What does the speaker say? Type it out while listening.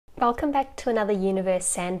Welcome back to another Universe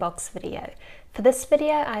Sandbox video. For this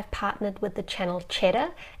video I've partnered with the channel Cheddar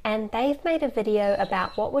and they've made a video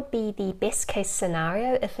about what would be the best case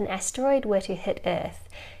scenario if an asteroid were to hit Earth.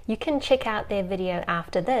 You can check out their video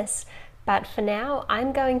after this, but for now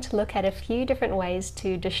I'm going to look at a few different ways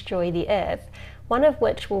to destroy the Earth, one of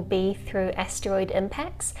which will be through asteroid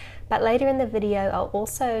impacts, but later in the video I'll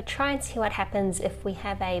also try and see what happens if we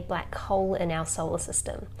have a black hole in our solar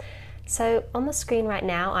system. So on the screen right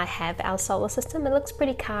now I have our solar system. It looks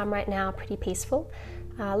pretty calm right now, pretty peaceful.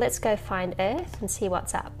 Let's go find Earth and see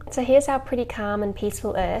what's up. So here's our pretty calm and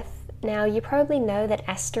peaceful Earth. Now you probably know that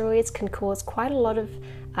asteroids can cause quite a lot of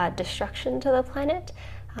destruction to the planet,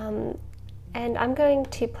 and I'm going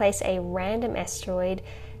to place a random asteroid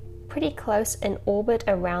pretty close in orbit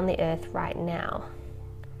around the Earth right now.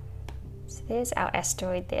 So there's our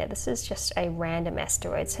asteroid there. This is just a random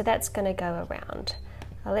asteroid, so that's going to go around.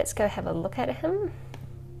 Let's go have a look at him.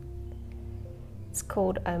 It's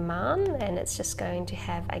called Oman and it's just going to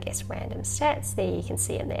have, I guess, random stats. There, you can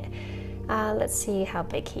see him there. Let's see how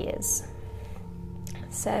big he is.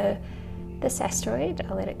 So this asteroid,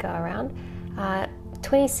 I'll let it go around,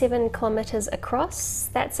 27 kilometers across.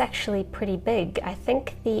 That's actually pretty big. I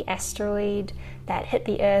think the asteroid that hit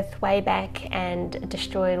the Earth way back and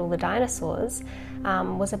destroyed all the dinosaurs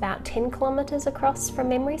was about 10 kilometers across from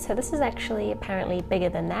memory, so this is actually apparently bigger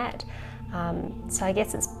than that. So I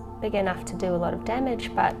guess it's big enough to do a lot of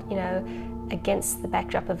damage, but you know, against the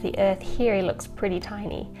backdrop of the Earth here, he looks pretty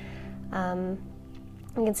tiny. You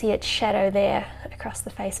can see its shadow there across the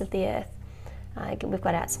face of the Earth. We've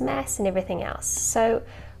got its mass and everything else. So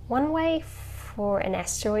one way for an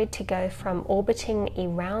asteroid to go from orbiting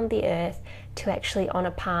around the Earth to actually on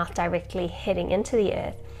a path directly heading into the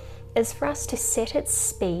Earth is for us to set its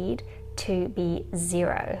speed to be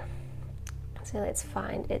 0. So let's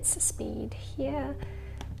find its speed here,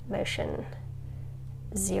 motion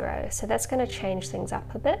 0. So that's going to change things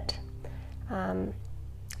up a bit.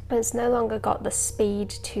 But it's no longer got the speed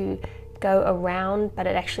to go around, but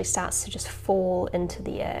it actually starts to just fall into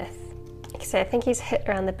the Earth. So I think he's hit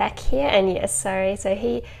around the back here, and yes, sorry, so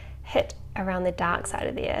he hit around the dark side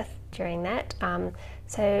of the Earth during that.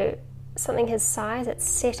 So something his size, it's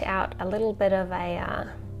set out a little bit of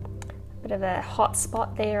a hot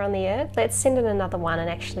spot there on the Earth. Let's send in another one and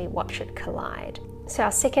actually watch it collide. So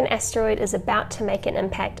our second asteroid is about to make an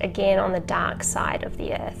impact again on the dark side of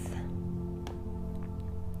the Earth.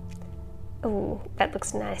 Oh, that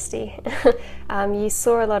looks nasty. You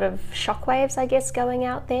saw a lot of shock waves, I guess, going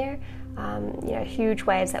out there. You know, huge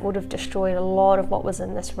waves that would have destroyed a lot of what was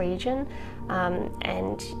in this region.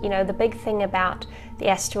 And you know, the big thing about the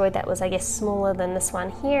asteroid that was, I guess, smaller than this one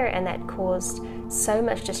here and that caused so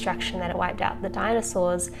much destruction that it wiped out the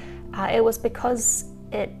dinosaurs, it was because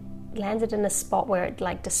it landed in a spot where it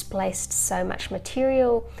like displaced so much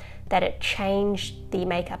material that it changed the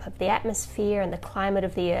makeup of the atmosphere and the climate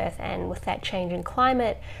of the Earth, and with that change in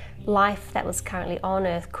climate, life that was currently on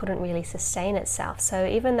Earth couldn't really sustain itself. So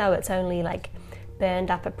even though it's only like burned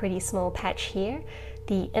up a pretty small patch here,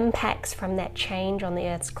 the impacts from that change on the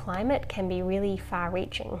Earth's climate can be really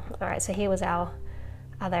far-reaching. Alright, so here was our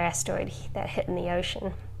other asteroid that hit in the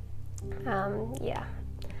ocean. Yeah,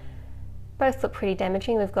 both look pretty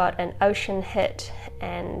damaging. We've got an ocean hit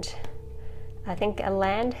and I think a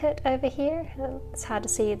land hit over here. It's hard to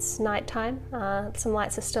see, it's nighttime. Some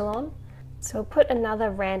lights are still on. So we'll put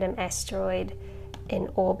another random asteroid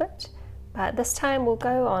in orbit, but this time we'll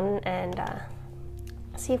go on and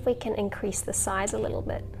see if we can increase the size a little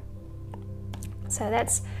bit. So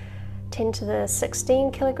that's 10 to the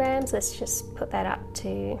 16 kilograms. Let's just put that up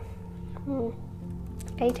to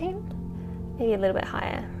 18? Maybe a little bit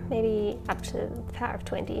higher, maybe up to the power of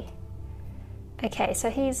 20. Okay, so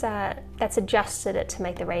he's that's adjusted it to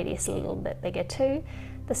make the radius a little bit bigger too.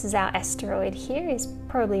 This is our asteroid here. He's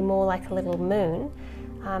probably more like a little moon.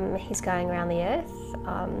 He's going around the Earth.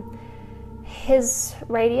 His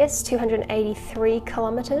radius, 283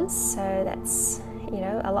 kilometers, so that's, you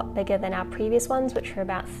know, a lot bigger than our previous ones, which were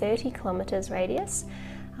about 30 kilometers radius.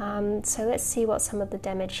 So let's see what some of the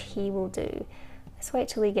damage he will do. Let's wait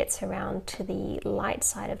till he gets around to the light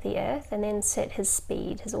side of the Earth and then set his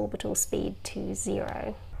speed, his orbital speed, to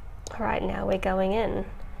 0. Alright, now we're going in.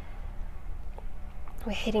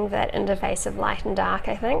 We're heading for that interface of light and dark,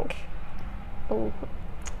 I think. Ooh.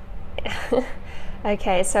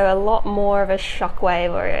 Okay, so a lot more of a shock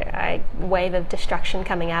wave or a wave of destruction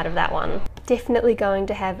coming out of that one. Definitely going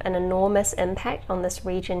to have an enormous impact on this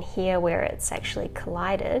region here where it's actually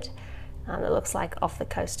collided. It looks like off the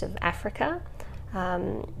coast of Africa.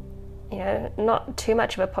 You know, not too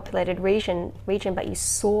much of a populated region, but you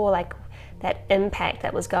saw like that impact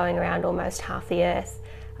that was going around almost half the Earth,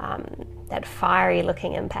 that fiery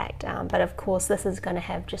looking impact. But of course this is going to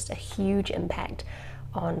have just a huge impact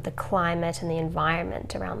on the climate and the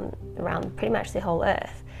environment around pretty much the whole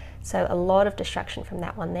Earth. So a lot of destruction from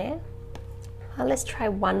that one there. Let's try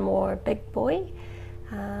one more big boy.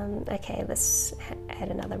 Okay, let's add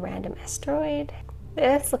another random asteroid. The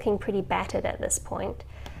Earth's looking pretty battered at this point.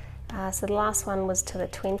 So the last one was to the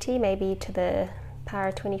 20, maybe to the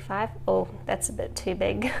power 25. Oh, that's a bit too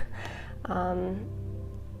big. Oh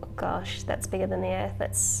gosh, that's bigger than the Earth.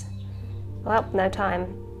 That's, well, no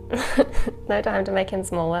time. No time to make him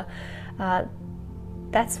smaller.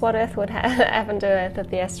 That's what Earth would happen to Earth if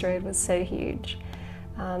the asteroid was so huge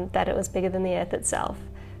that it was bigger than the Earth itself.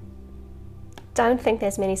 Don't think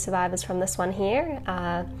there's many survivors from this one here.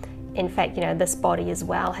 In fact, you know, this body as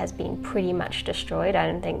well has been pretty much destroyed. I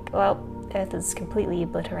don't think, well, Earth is completely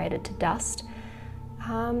obliterated to dust.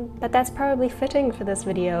 But that's probably fitting for this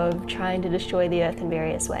video of trying to destroy the Earth in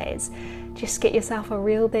various ways. Just get yourself a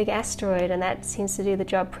real big asteroid and that seems to do the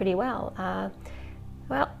job pretty well.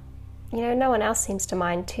 Well, you know, no one else seems to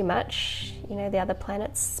mind too much. You know, the other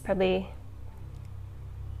planets probably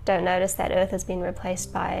don't notice that Earth has been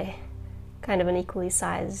replaced by kind of an equally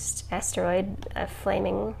sized asteroid,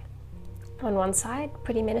 flaming on one side,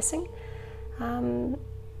 pretty menacing.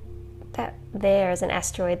 That there is an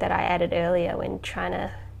asteroid that I added earlier when trying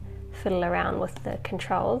to fiddle around with the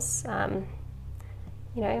controls.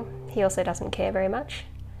 You know, he also doesn't care very much.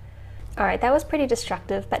 Alright, that was pretty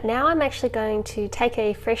destructive, but now I'm actually going to take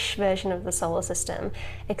a fresh version of the solar system,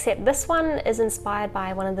 except this one is inspired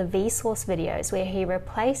by one of the Vsauce videos where he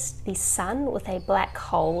replaced the sun with a black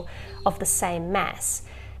hole of the same mass.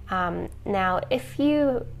 Now, if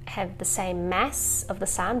you have the same mass of the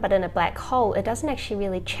sun but in a black hole, it doesn't actually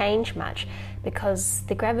really change much because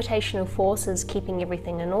the gravitational forces keeping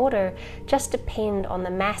everything in order just depend on the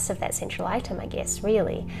mass of that central atom, I guess,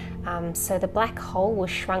 really. So the black hole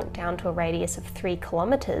was shrunk down to a radius of 3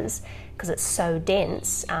 kilometers because it's so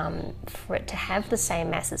dense for it to have the same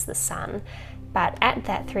mass as the sun. But at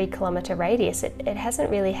that 3 kilometer radius, it hasn't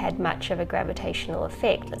really had much of a gravitational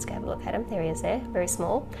effect. Let's go have a look at him. There he is there, very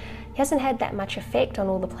small. He hasn't had that much effect on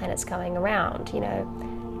all the planets going around. You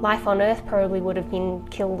know, life on Earth probably would have been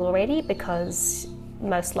killed already because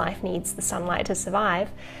most life needs the sunlight to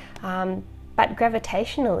survive. But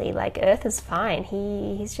gravitationally, like, Earth is fine.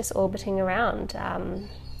 He's just orbiting around.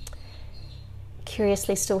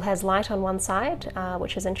 Curiously still has light on one side,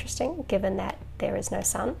 which is interesting given that there is no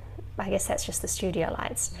sun. I guess that's just the studio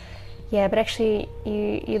lights. Yeah, but actually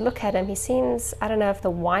you look at him, he seems, I don't know if the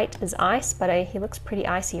white is ice, but he looks pretty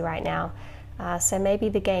icy right now. So maybe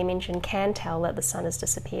the game engine can tell that the sun has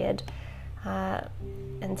disappeared.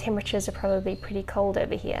 And temperatures are probably pretty cold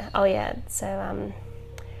over here. Oh yeah, so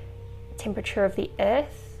temperature of the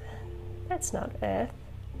Earth, that's not Earth.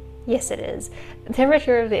 Yes it is. The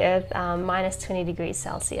temperature of the Earth, minus 20 degrees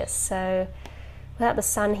Celsius. So without the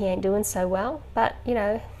sun he ain't doing so well, but you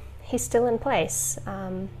know, he's still in place.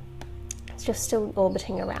 It's just still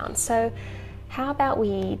orbiting around. So how about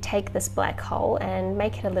we take this black hole and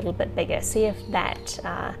make it a little bit bigger, see if that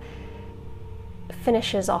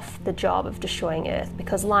finishes off the job of destroying Earth,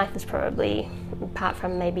 because life is probably, apart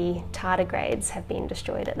from maybe tardigrades, have been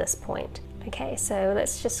destroyed at this point. Okay, so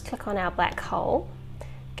let's just click on our black hole,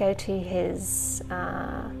 go to his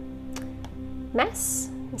mass.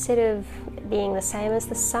 Instead of being the same as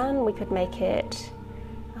the sun, we could make it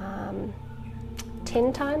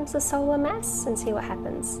 10 times the solar mass and see what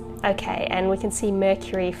happens. Okay, and we can see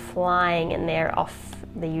Mercury flying in there off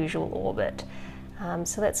the usual orbit.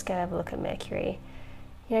 So let's go have a look at Mercury.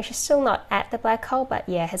 You know, she's still not at the black hole, but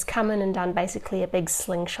yeah, has come in and done basically a big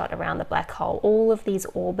slingshot around the black hole. All of these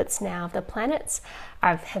orbits now of the planets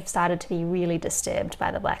have started to be really disturbed by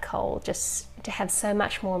the black hole. Just to have so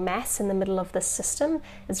much more mass in the middle of this system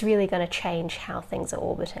is really going to change how things are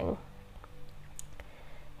orbiting.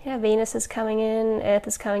 Yeah, Venus is coming in, Earth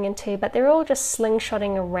is coming in too, but they're all just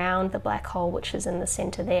slingshotting around the black hole, which is in the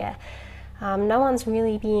center there. No one's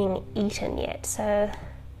really being eaten yet, so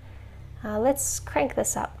let's crank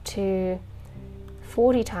this up to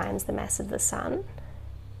 40 times the mass of the sun.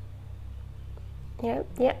 Yeah,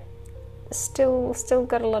 still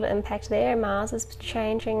got a lot of impact there. Mars is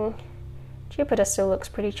changing. Jupiter still looks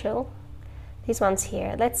pretty chill. These ones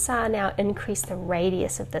here. Let's now increase the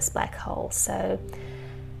radius of this black hole. So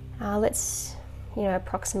let's, you know,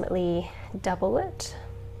 approximately double it.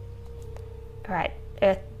 All right,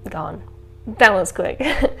 Earth gone. That was quick.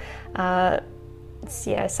 It's,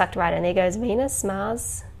 you know, sucked right in. There goes Venus,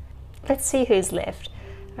 Mars. Let's see who's left.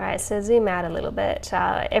 All Alright, so zoom out a little bit.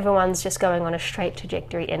 Everyone's just going on a straight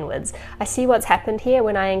trajectory inwards. I see what's happened here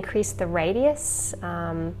when I increase the radius.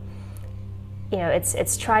 You know,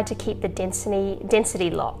 it's tried to keep the density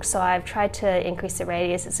locked. So I've tried to increase the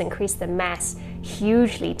radius. It's increased the mass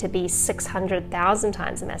hugely to be 600,000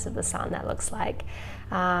 times the mass of the sun, that looks like.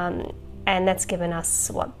 And that's given us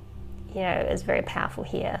what, you know, is very powerful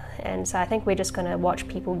here. And so I think we're just going to watch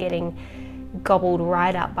people getting gobbled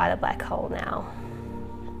right up by the black hole now.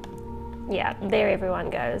 Yeah, there everyone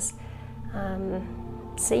goes.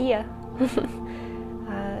 See ya.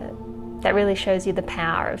 That really shows you the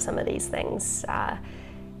power of some of these things.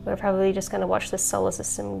 We're probably just going to watch the solar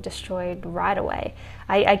system destroyed right away.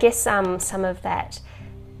 I guess some of that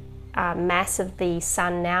mass of the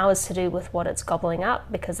sun now is to do with what it's gobbling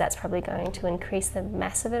up, because that's probably going to increase the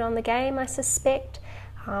mass of it on the game, I suspect.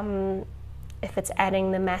 If it's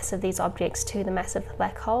adding the mass of these objects to the mass of the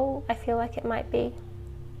black hole, I feel like it might be.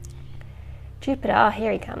 Jupiter, oh,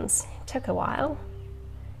 here he comes. It took a while.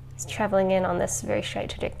 He's traveling in on this very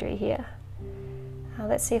straight trajectory here.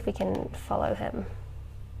 Let's see if we can follow him.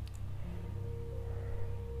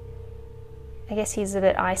 I guess he's a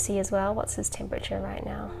bit icy as well. What's his temperature right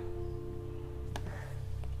now?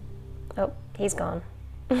 Oh, he's gone.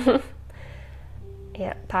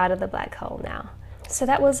 Yeah, part of the black hole now. So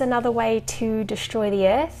that was another way to destroy the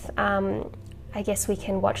Earth. I guess we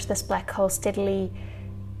can watch this black hole steadily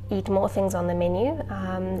eat more things on the menu.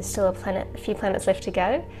 There's still a few planets left to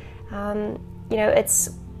go. You know, it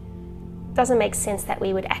doesn't make sense that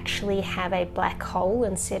we would actually have a black hole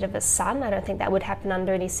instead of a sun. I don't think that would happen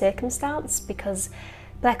under any circumstance, because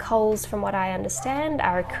black holes, from what I understand,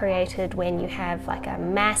 are created when you have like a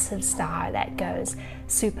massive star that goes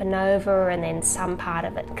supernova and then some part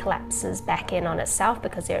of it collapses back in on itself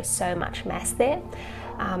because there is so much mass there.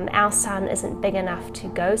 Our sun isn't big enough to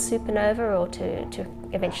go supernova or to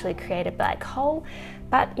eventually create a black hole,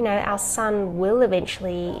 but you know, our sun will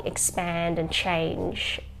eventually expand and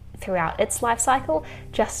change throughout its life cycle,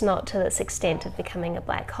 just not to this extent of becoming a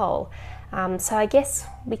black hole. So I guess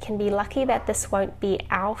we can be lucky that this won't be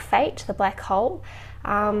our fate, the black hole.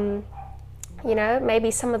 You know,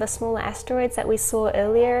 maybe some of the smaller asteroids that we saw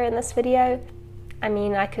earlier in this video, I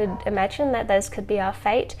mean, I could imagine that those could be our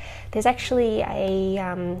fate. There's actually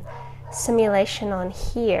a simulation on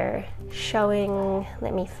here showing,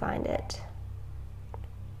 let me find it.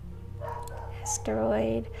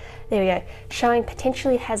 Asteroid, there we go, showing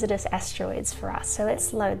potentially hazardous asteroids for us. So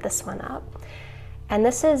let's load this one up. And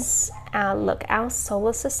this is our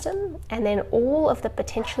solar system, and then all of the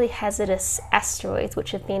potentially hazardous asteroids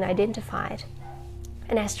which have been identified.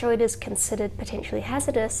 An asteroid is considered potentially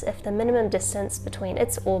hazardous if the minimum distance between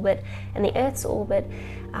its orbit and the Earth's orbit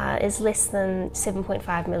is less than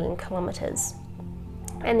 7.5 million kilometers,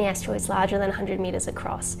 and the asteroid is larger than 100 meters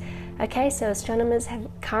across. Okay, so astronomers have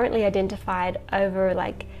currently identified over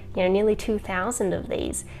nearly 2,000 of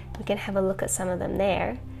these. We can have a look at some of them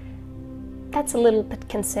there. That's a little bit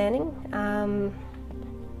concerning.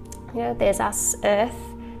 You know, there's us, Earth,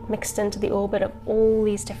 mixed into the orbit of all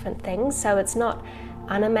these different things, so it's not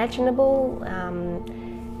unimaginable.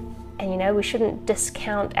 And you know, we shouldn't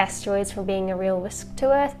discount asteroids from being a real risk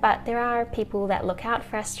to Earth, but there are people that look out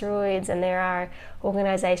for asteroids, and there are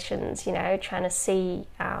organizations, you know, trying to see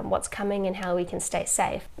what's coming and how we can stay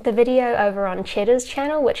safe. The video over on Cheddar's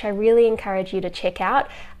channel, which I really encourage you to check out,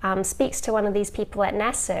 speaks to one of these people at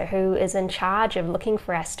NASA who is in charge of looking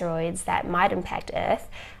for asteroids that might impact Earth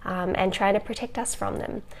and trying to protect us from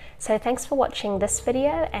them. So thanks for watching this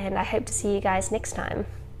video, and I hope to see you guys next time.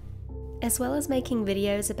 As well as making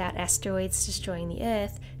videos about asteroids destroying the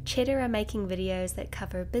Earth, Cheddar are making videos that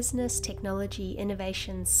cover business, technology,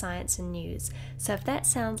 innovation, science and news. So if that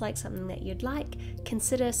sounds like something that you'd like,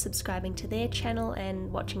 consider subscribing to their channel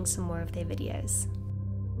and watching some more of their videos.